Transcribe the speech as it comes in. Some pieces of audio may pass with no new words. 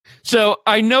So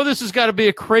I know this has got to be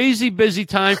a crazy busy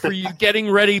time for you getting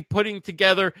ready, putting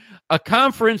together a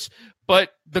conference, but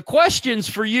the questions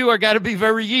for you are got to be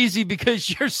very easy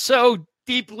because you're so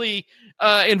deeply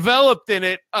enveloped in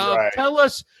it. Right. Tell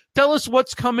us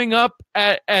what's coming up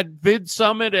at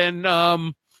VidSummit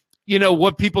and,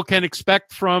 what people can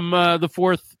expect from the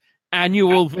fourth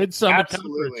annual VidSummit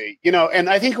Absolutely. conference. And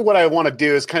I think what I want to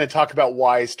do is kind of talk about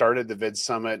why I started the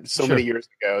VidSummit so many years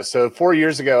ago. So 4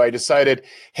 years ago, I decided,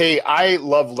 hey, I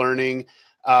love learning.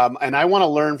 And I want to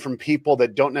learn from people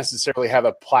that don't necessarily have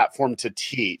a platform to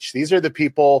teach. These are the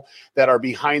people that are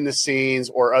behind the scenes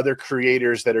or other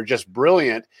creators that are just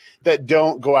brilliant that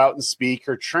don't go out and speak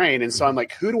or train. And so I'm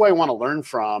like, who do I want to learn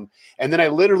from? And then I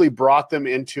literally brought them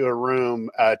into a room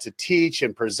to teach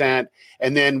and present.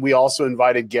 And then we also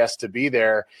invited guests to be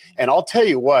there. And I'll tell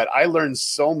you what, I learned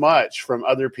so much from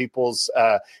other people's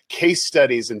case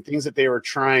studies and things that they were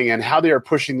trying and how they are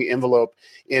pushing the envelope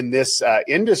in this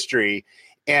industry.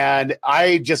 And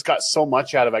I just got so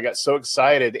much out of it. I got so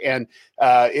excited. And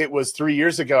it was 3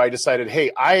 years ago, I decided,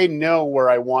 hey, I know where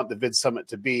I want the VidSummit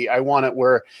to be. I want it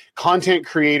where content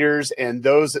creators and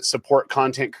those that support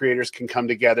content creators can come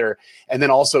together. And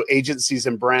then also agencies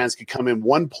and brands could come in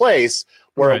one place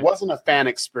where it wasn't a fan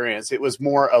experience. It was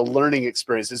more a learning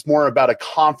experience. It's more about a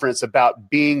conference,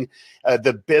 about being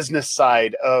the business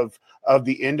side of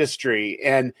the industry.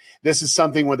 And this is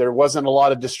something where there wasn't a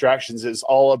lot of distractions. It's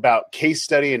all about case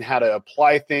study and how to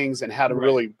apply things and how to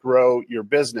really grow your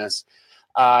business.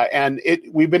 And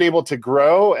we've been able to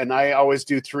grow, and I always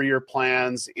do 3-year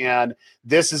plans. And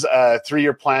this is a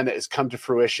 3-year plan that has come to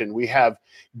fruition. We have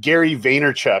Gary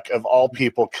Vaynerchuk, of all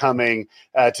people, coming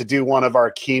to do one of our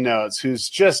keynotes, who's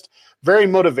just very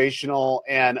motivational.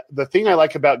 And the thing I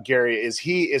like about Gary is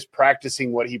he is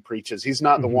practicing what he preaches. He's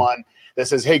not the one that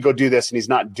says, hey, go do this, and he's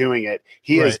not doing it.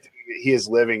 He is doing it. He is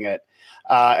living it.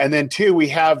 And then 2, we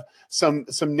have some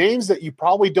names that you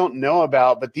probably don't know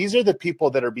about, but these are the people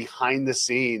that are behind the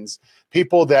scenes,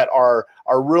 people that are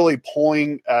really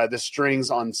pulling the strings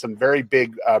on some very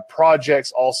big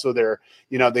projects. Also,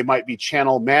 they might be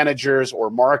channel managers or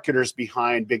marketers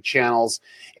behind big channels.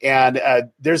 And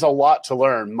there's a lot to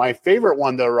learn. My favorite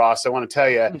one, though, Ross, I want to tell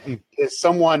you, is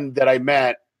someone that I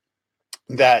met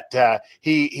that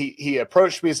he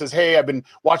approached me and says, hey, I've been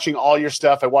watching all your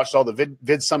stuff. I watched all the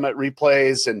VidSummit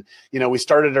replays, and, we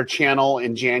started our channel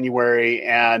in January,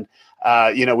 and,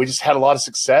 we just had a lot of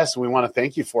success, and we want to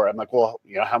thank you for it. I'm like, well,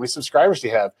 how many subscribers do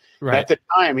you have? Right. At the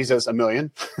time, he says, 1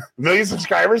 million, 1 million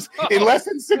subscribers in less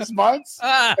than 6 months.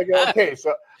 I go, okay,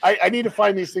 so I need to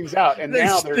find these things out. And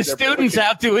now they're students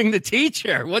outdoing the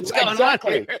teacher. What's going on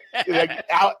here?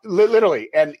 Literally.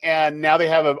 And now they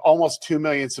have almost 2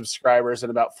 million subscribers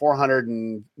and about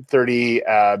 430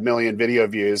 million video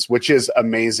views, which is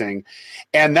amazing.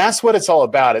 And that's what it's all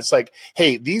about. It's like,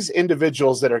 hey, these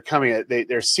individuals that are coming,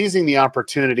 they're seizing the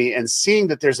opportunity and seeing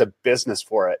that there's a business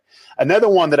for it. Another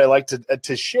one that I like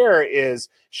to share is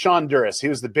Sean Duras. He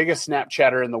was the biggest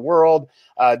Snapchatter in the world,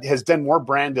 has done more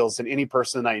brand deals than any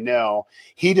person I know.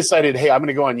 He decided, hey, I'm going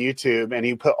to go on YouTube, and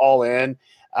he put all in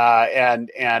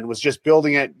and was just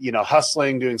building it,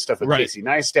 hustling, doing stuff with Casey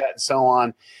Neistat and so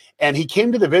on. And he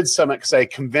came to the VidSummit because I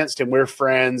convinced him we're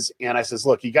friends. And I says,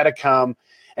 look, you got to come.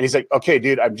 And he's like, okay,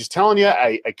 dude, I'm just telling you,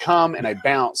 I come and I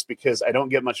bounce because I don't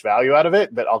get much value out of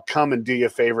it, but I'll come and do you a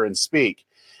favor and speak.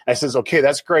 I says, okay,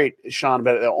 that's great, Sean,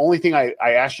 but the only thing I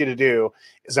asked you to do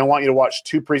is I want you to watch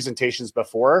 2 presentations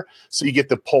before so you get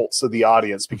the pulse of the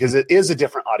audience, because it is a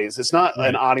different audience. It's not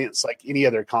an audience like any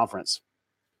other conference.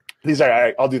 He's like, all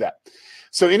right, I'll do that.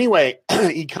 So anyway,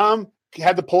 he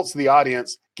had the pulse of the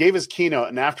audience, gave his keynote,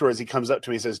 and afterwards he comes up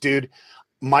to me and says, dude,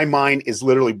 my mind is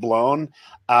literally blown.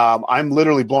 I'm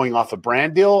literally blowing off a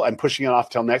brand deal. I'm pushing it off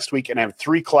till next week. And I have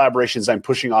 3 collaborations I'm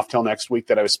pushing off till next week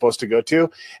that I was supposed to go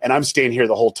to. And I'm staying here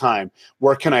the whole time.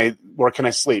 Where can I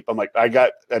sleep? I'm like, I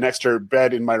got an extra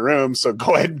bed in my room, so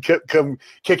go ahead and come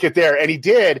kick it there. And he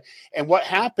did. And what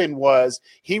happened was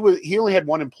he only had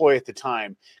 1 employee at the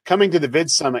time. Coming to the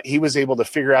VidSummit, he was able to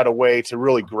figure out a way to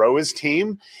really grow his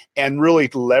team and really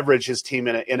leverage his team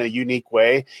in a unique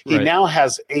way. He now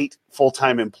has 8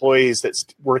 full-time employees that's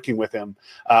working with him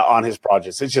on his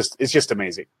projects. It's just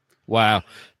amazing. Wow.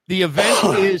 The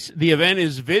event is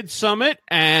VidSummit,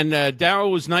 and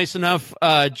Derral was nice enough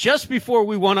just before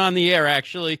we went on the air,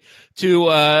 actually, to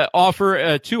offer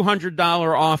a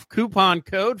 $200 off coupon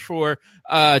code for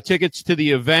tickets to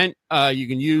the event. You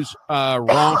can use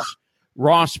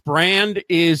Ross Brand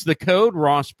is the code,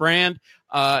 Ross Brand.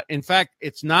 In fact,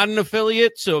 it's not an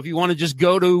affiliate, so if you want to just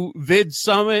go to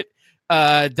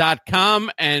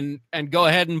VidSummit.com and go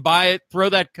ahead and buy it, throw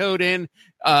that code in.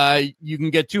 you can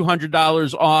get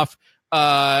 $200 off.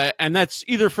 And that's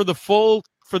either for the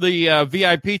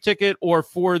VIP ticket or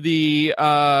for the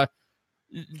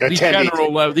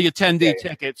attendee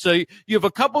ticket. So you have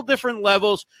a couple different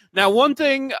levels. Now, one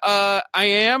thing I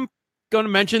am going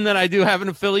to mention that I do have an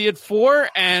affiliate for,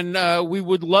 and we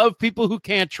would love people who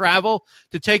can't travel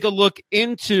to take a look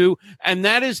into, and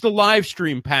that is the live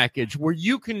stream package, where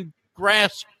you can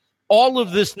grasp all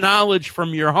of this knowledge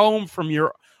from your home, from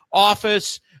your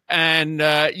office, and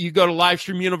you go to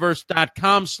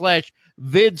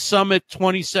livestreamuniverse.com/VidSummit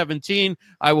 2017.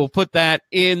 I will put that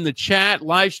in the chat,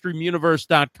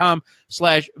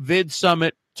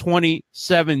 livestreamuniverse.com/VidSummit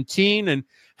 2017. And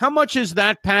how much is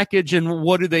that package, and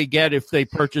what do they get if they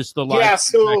purchase the live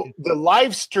stream package? The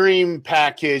live stream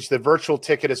package, the virtual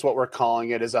ticket is what we're calling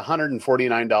it, is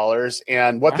 $149.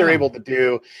 And what they're able to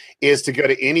do is to go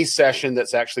to any session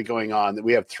that's actually going on.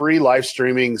 We have 3 live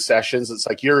streaming sessions. It's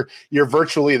like you're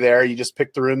virtually there. You just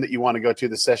pick the room that you want to go to,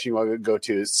 the session you want to go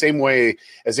to. Same way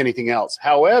as anything else.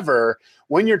 However,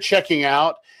 when you're checking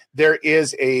out, there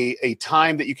is a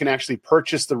time that you can actually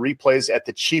purchase the replays at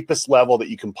the cheapest level that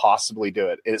you can possibly do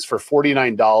it. And it's for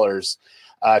 $49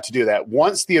 to do that.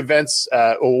 Once the event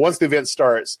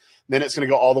starts, then it's going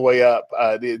to go all the way up.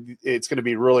 It's going to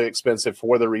be really expensive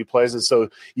for the replays. And so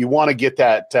you want to get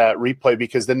that replay,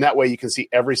 because then that way you can see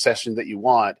every session that you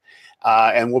want.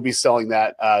 And we'll be selling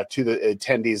that to the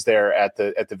attendees there at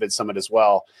the VidSummit as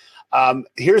well.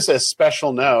 Here's a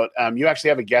special note. You actually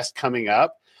have a guest coming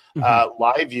up.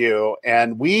 Live view,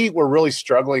 and we were really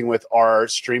struggling with our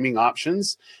streaming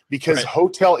options because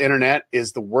hotel internet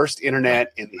is the worst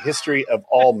internet in the history of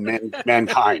all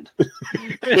mankind.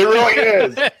 It really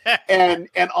is. And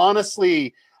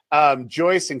honestly,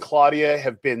 Joyce and Claudia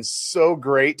have been so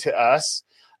great to us.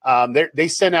 They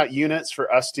send out units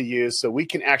for us to use, so we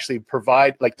can actually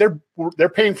provide, like, they're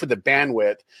paying for the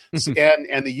bandwidth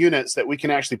and the units that we can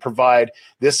actually provide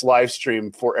this live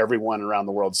stream for everyone around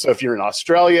the world. So if you're in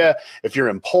Australia, if you're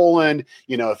in Poland,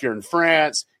 if you're in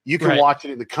France, you can watch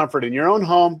it in the comfort in your own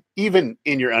home, even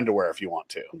in your underwear if you want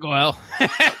to. Well,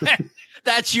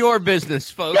 that's your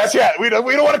business, folks. We don't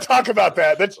want to talk about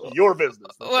that. That's your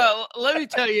business. Well, let me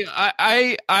tell you,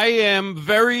 I am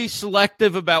very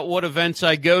selective about what events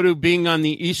I go to. Being on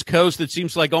the East Coast, it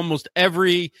seems like almost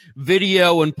every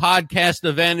video and podcast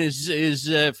event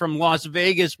is from Las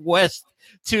Vegas west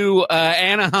to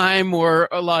Anaheim or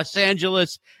Los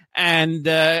Angeles. And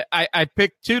I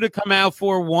picked 2 to come out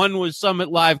for. One was Summit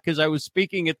Live because I was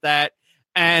speaking at that.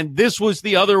 And this was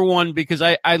the other one because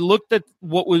I looked at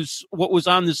what was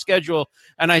on the schedule,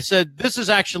 and I said, this is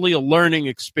actually a learning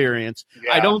experience.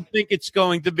 Yeah. I don't think it's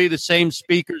going to be the same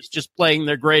speakers just playing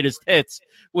their greatest hits,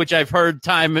 which I've heard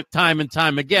time and time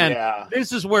again. Yeah.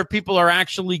 This is where people are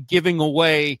actually giving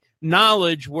away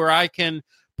knowledge, where I can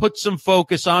put some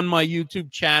focus on my YouTube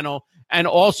channel and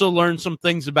also learn some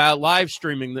things about live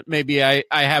streaming that maybe I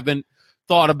haven't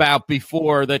thought about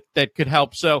before that could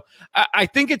help. So I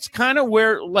think it's kind of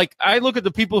where, like, I look at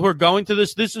the people who are going to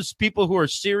this is people who are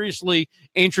seriously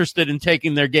interested in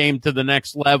taking their game to the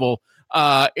next level.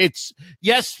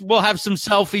 Yes, we'll have some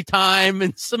selfie time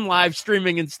and some live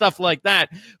streaming and stuff like that,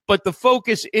 but the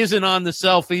focus isn't on the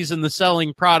selfies and the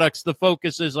selling products. The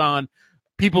focus is on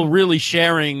people really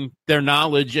sharing their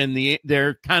knowledge and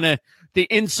their kind of the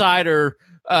insider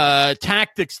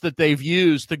tactics that they've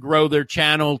used to grow their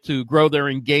channel, to grow their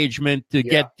engagement, to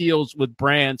get deals with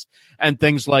brands and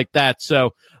things like that.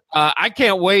 So I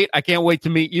can't wait. I can't wait to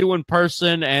meet you in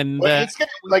person. And it's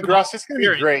gonna, Ross, it's going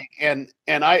to be great. And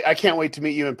I can't wait to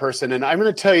meet you in person. And I'm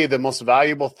going to tell you the most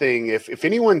valuable thing. If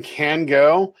anyone can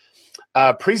go,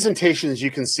 presentations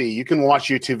you can see, you can watch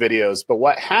YouTube videos. But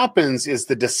what happens is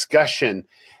the discussion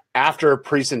after a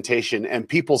presentation and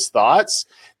people's thoughts.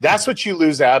 That's what you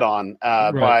lose out on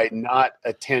by not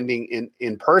attending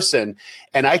in person.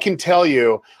 And I can tell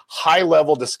you, high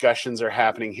level discussions are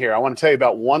happening here. I want to tell you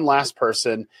about one last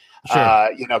person,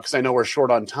 because I know we're short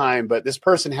on time, but this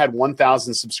person had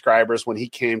 1,000 subscribers when he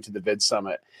came to the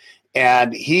VidSummit,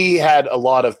 and he had a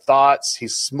lot of thoughts.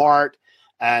 He's smart,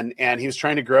 and he was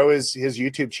trying to grow his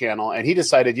YouTube channel, and he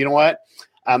decided, you know what?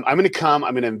 I'm going to come.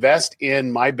 I'm going to invest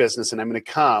in my business, and I'm going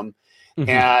to come,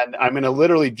 and I'm going to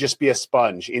literally just be a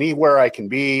sponge. Anywhere I can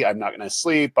be, I'm not going to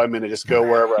sleep. I'm going to just go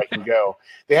wherever I can go.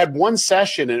 They had one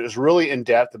session, and it was really in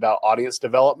depth about audience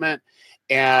development.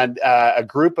 And a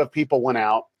group of people went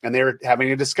out, and they were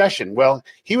having a discussion. Well,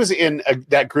 he was in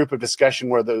that group of discussion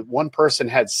where the one person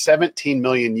had 17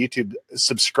 million YouTube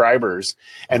subscribers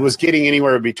and was getting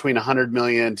anywhere between 100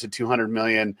 million to 200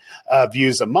 million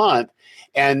views a month.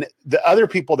 And the other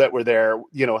people that were there,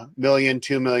 million,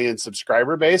 2 million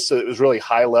subscriber base. So it was really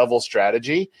high level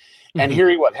strategy. And here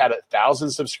he had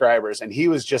 1,000 subscribers, and he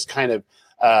was just kind of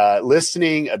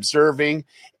listening, observing.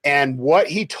 And what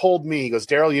he told me, he goes,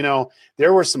 Derral,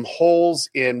 there were some holes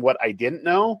in what I didn't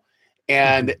know.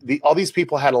 And all these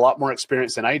people had a lot more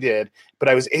experience than I did, but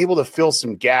I was able to fill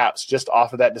some gaps just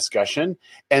off of that discussion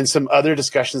and some other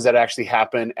discussions that actually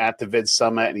happened at the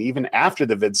VidSummit and even after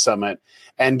the VidSummit.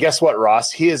 And guess what, Ross?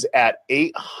 He is at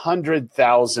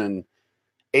 800,000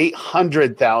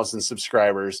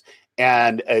 subscribers.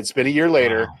 And it's been a year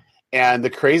later. Wow. And the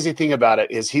crazy thing about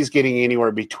it is he's getting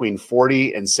anywhere between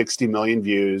 40 and 60 million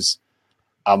views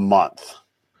a month.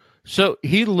 So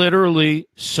he literally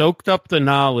soaked up the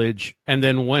knowledge and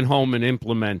then went home and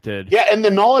implemented. Yeah, and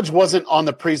the knowledge wasn't on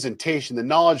the presentation. The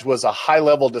knowledge was a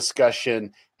high-level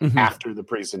discussion after the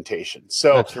presentation.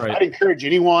 So that's right. I'd encourage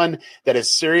anyone that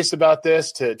is serious about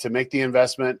this to make the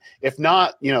investment. If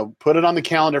not, put it on the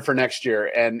calendar for next year.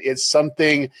 And it's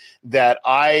something that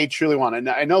I truly want. And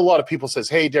I know a lot of people says,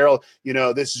 hey, Derral,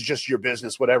 this is just your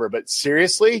business, whatever. But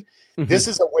seriously, this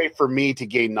is a way for me to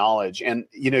gain knowledge. And,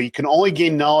 you can only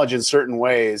gain knowledge in certain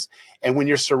ways. And when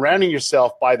you're surrounding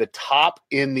yourself by the top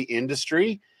in the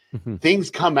industry, things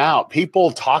come out.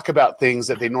 People talk about things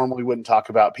that they normally wouldn't talk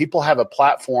about. People have a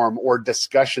platform or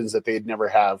discussions that they'd never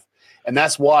have. And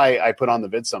that's why I put on the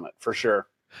VidSummit for sure.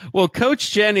 Well,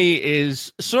 Coach Jenny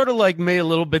is sort of like me, a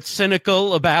little bit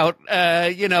cynical about,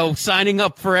 signing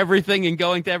up for everything and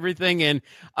going to everything. And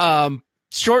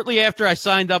shortly after I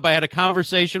signed up, I had a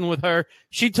conversation with her.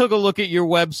 She took a look at your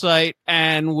website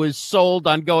and was sold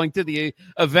on going to the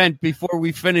event before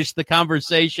we finished the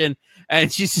conversation.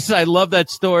 And she says, I love that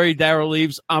story, Derral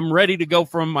Eves. I'm ready to go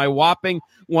from my whopping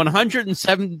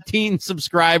 117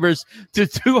 subscribers to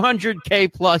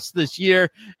 200K plus this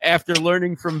year after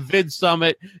learning from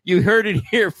VidSummit. You heard it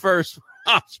here first.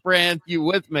 Ross Brand, you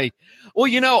with me? Well,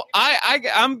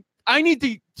 I need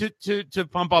to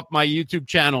pump up my YouTube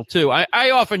channel too.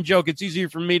 I often joke it's easier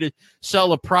for me to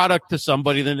sell a product to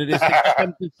somebody than it is to get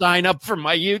them to sign up for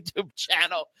my YouTube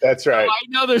channel. That's right. So I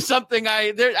know there's something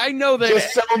I know that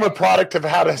just sell them a product of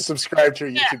how to subscribe to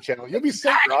your YouTube channel. You'll be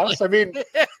set, Ross. I mean,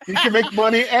 you can make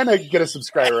money and get a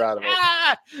subscriber out of it.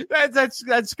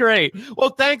 That's great.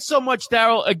 Well, thanks so much,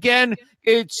 Derral. Again,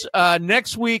 it's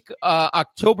next week,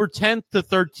 October 10th to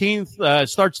 13th.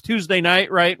 Starts Tuesday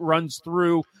night, right? Runs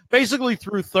basically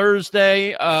through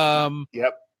Thursday.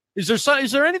 Yep.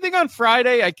 Is there anything on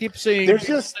Friday? I keep seeing there's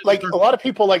just like a lot of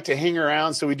people like to hang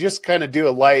around, so we just kind of do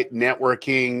a light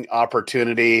networking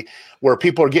opportunity where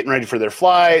people are getting ready for their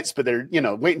flights, but they're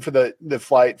waiting for the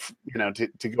flight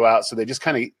to go out, so they just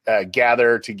kind of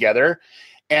gather together,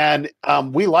 and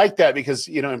we like that because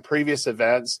in previous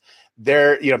events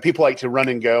people like to run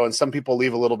and go, and some people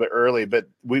leave a little bit early, but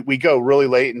we go really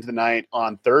late into the night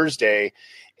on Thursday.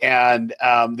 And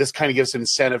this kind of gives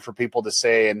incentive for people to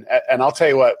say, and I'll tell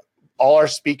you what, all our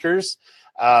speakers,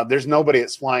 there's nobody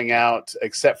that's flying out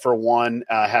except for one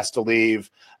has to leave,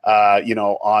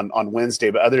 on Wednesday.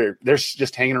 But they're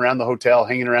just hanging around the hotel,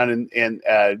 hanging around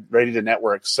and ready to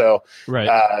network. So,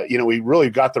 right. We really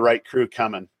got the right crew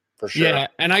coming. For sure. Yeah,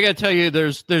 and I got to tell you,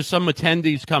 there's some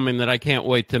attendees coming that I can't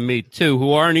wait to meet too,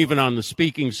 who aren't even on the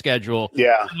speaking schedule.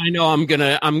 Yeah, and I know I'm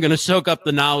gonna soak up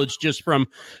the knowledge just from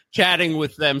chatting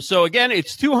with them. So again,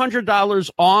 it's $200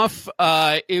 off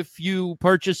if you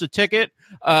purchase a ticket.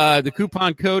 The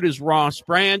coupon code is Ross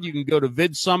Brand. You can go to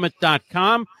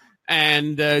VidSummit.com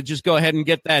and just go ahead and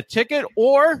get that ticket,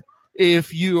 or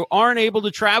if you aren't able to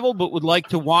travel but would like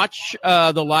to watch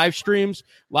the live streams,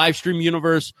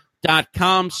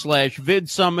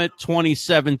 livestreamuniverse.com/VidSummit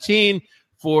 2017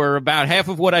 for about half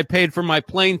of what I paid for my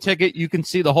plane ticket. You can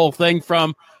see the whole thing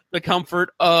from the comfort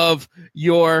of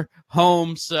your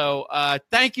home. So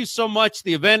thank you so much.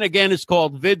 The event again is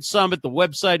called VidSummit. The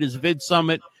website is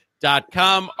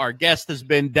VidSummit.com. Our guest has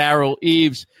been Derral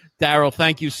Eves. Derral,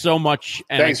 thank you so much.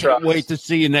 And Thanks, I can't wait to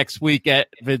see you next week at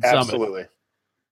VidSummit. Absolutely.